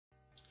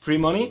Free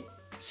money?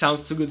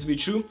 Sounds too good to be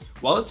true?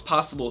 Well, it's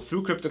possible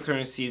through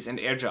cryptocurrencies and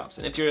airdrops.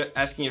 And if you're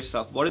asking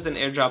yourself, what is an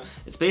airdrop?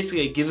 It's basically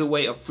a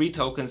giveaway of free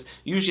tokens,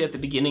 usually at the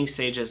beginning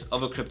stages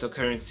of a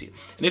cryptocurrency.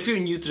 And if you're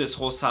new to this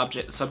whole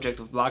subject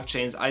of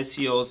blockchains,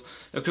 ICOs,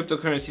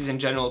 cryptocurrencies in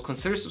general,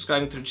 consider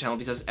subscribing to the channel,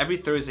 because every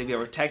Thursday we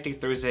have our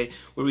Tactic Thursday,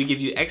 where we give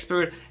you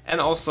expert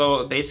and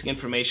also basic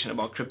information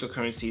about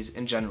cryptocurrencies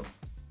in general.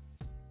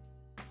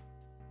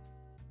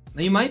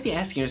 Now you might be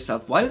asking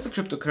yourself, why does a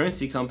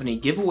cryptocurrency company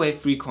give away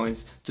free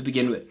coins to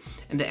begin with?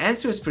 And the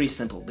answer is pretty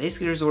simple.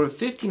 Basically, there's over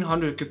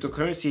 1,500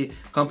 cryptocurrency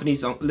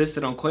companies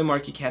listed on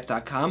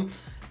coinmarketcap.com.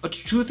 But the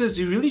truth is,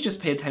 we really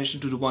just pay attention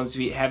to the ones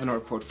we have in our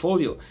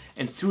portfolio.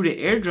 And through the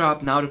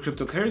airdrop, now the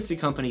cryptocurrency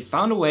company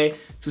found a way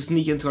to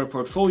sneak into our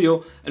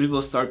portfolio, and we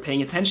will start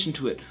paying attention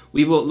to it.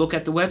 We will look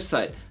at the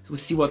website, we'll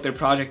see what their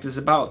project is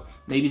about,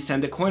 maybe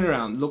send a coin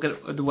around, look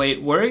at the way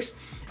it works,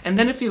 and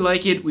then if we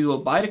like it, we will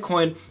buy the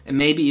coin and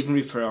maybe even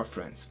refer our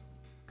friends.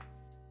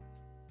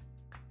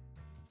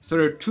 So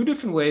there are two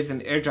different ways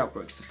an airdrop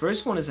works. The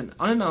first one is an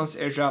unannounced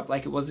airdrop,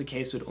 like it was the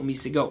case with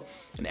Omisego.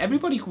 And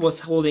everybody who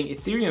was holding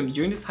Ethereum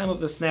during the time of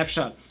the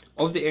snapshot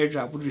of the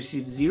airdrop would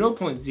receive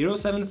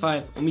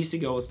 0.075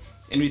 Omisegos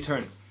in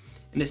return.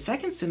 In the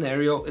second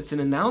scenario, it's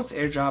an announced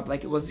airdrop,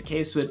 like it was the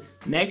case with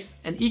Nex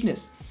and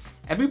Ignis.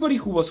 Everybody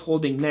who was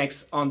holding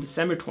Nex on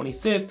December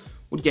 25th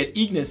would get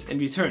Ignis in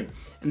return.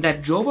 And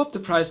that drove up the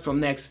price from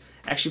Nex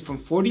actually from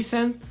 40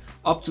 cents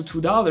up to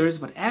 $2,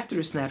 but after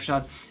the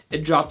snapshot,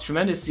 it dropped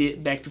tremendously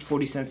back to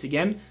 40 cents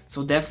again,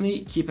 so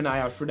definitely keep an eye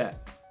out for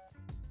that.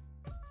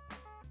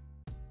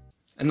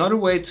 Another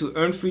way to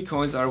earn free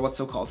coins are what's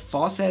so-called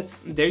faucets.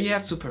 There you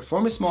have to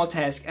perform a small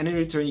task, and in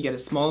return you get a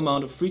small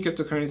amount of free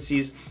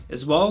cryptocurrencies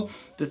as well.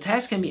 The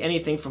task can be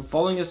anything from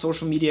following a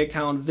social media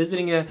account,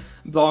 visiting a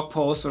blog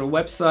post or a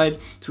website,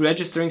 to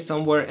registering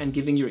somewhere and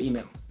giving your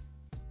email.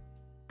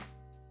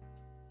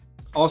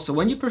 Also,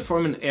 when you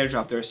perform an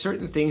airdrop, there are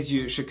certain things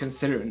you should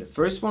consider, and the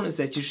first one is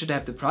that you should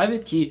have the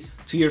private key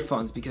to your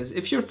funds, because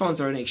if your funds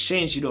are in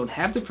exchange, you don't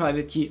have the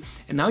private key,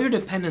 and now you're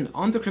dependent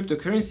on the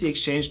cryptocurrency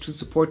exchange to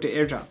support the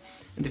airdrop.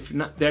 And if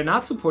they're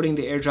not supporting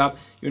the airdrop,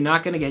 you're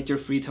not going to get your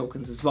free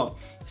tokens as well.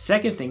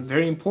 Second thing,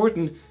 very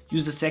important,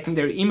 use a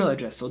secondary email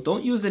address. So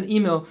don't use an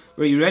email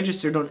where you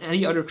registered on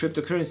any other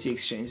cryptocurrency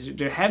exchange.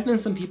 There have been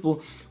some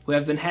people who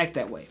have been hacked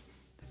that way.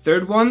 The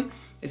third one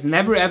is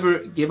never ever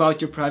give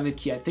out your private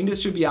key. I think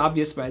this should be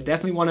obvious, but I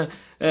definitely want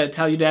to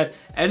tell you that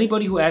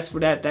anybody who asks for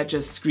that, that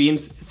just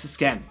screams it's a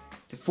scam.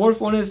 The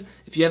fourth one is,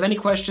 if you have any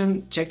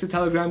question, check the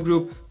Telegram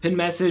group, pin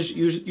message.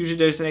 Usually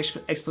there's an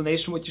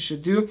explanation what you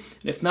should do.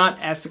 And if not,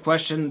 ask the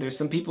question. There's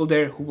some people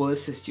there who will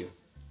assist you.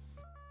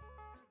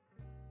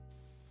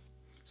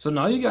 So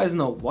now you guys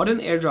know what an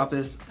airdrop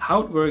is,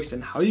 how it works,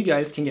 and how you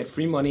guys can get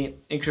free money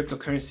in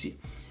cryptocurrency.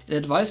 And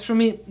advice from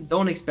me,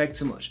 don't expect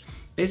too much.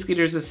 Basically,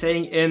 there's a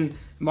saying in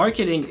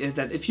marketing is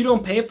that if you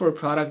don't pay for a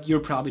product,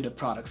 you're probably the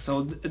product.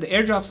 So the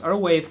airdrops are a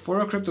way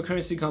for a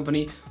cryptocurrency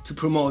company to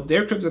promote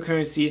their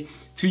cryptocurrency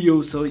to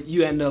you, so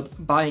you end up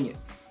buying it.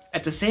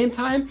 At the same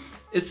time,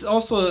 it's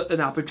also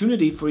an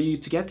opportunity for you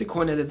to get the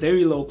coin at a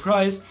very low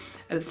price.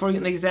 And for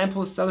an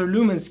example, Stellar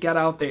Lumens got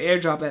out their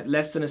airdrop at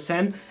less than a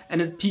cent,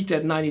 and it peaked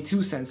at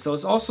 92 cents. So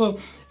it's also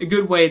a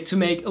good way to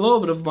make a little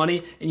bit of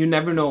money, and you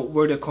never know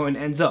where the coin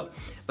ends up.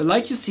 But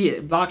like you see,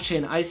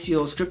 blockchain,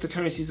 ICOs,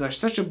 cryptocurrencies are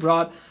such a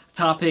broad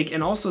topic,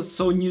 and also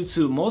so new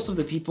to most of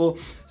the people.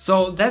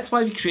 So that's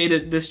why we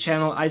created this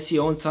channel,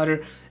 ICO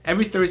Insider.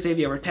 Every Thursday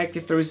we have our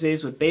Tactic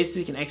Thursdays with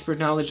basic and expert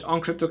knowledge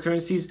on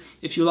cryptocurrencies.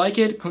 If you like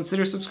it,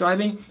 consider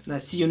subscribing, and I'll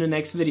see you in the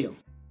next video.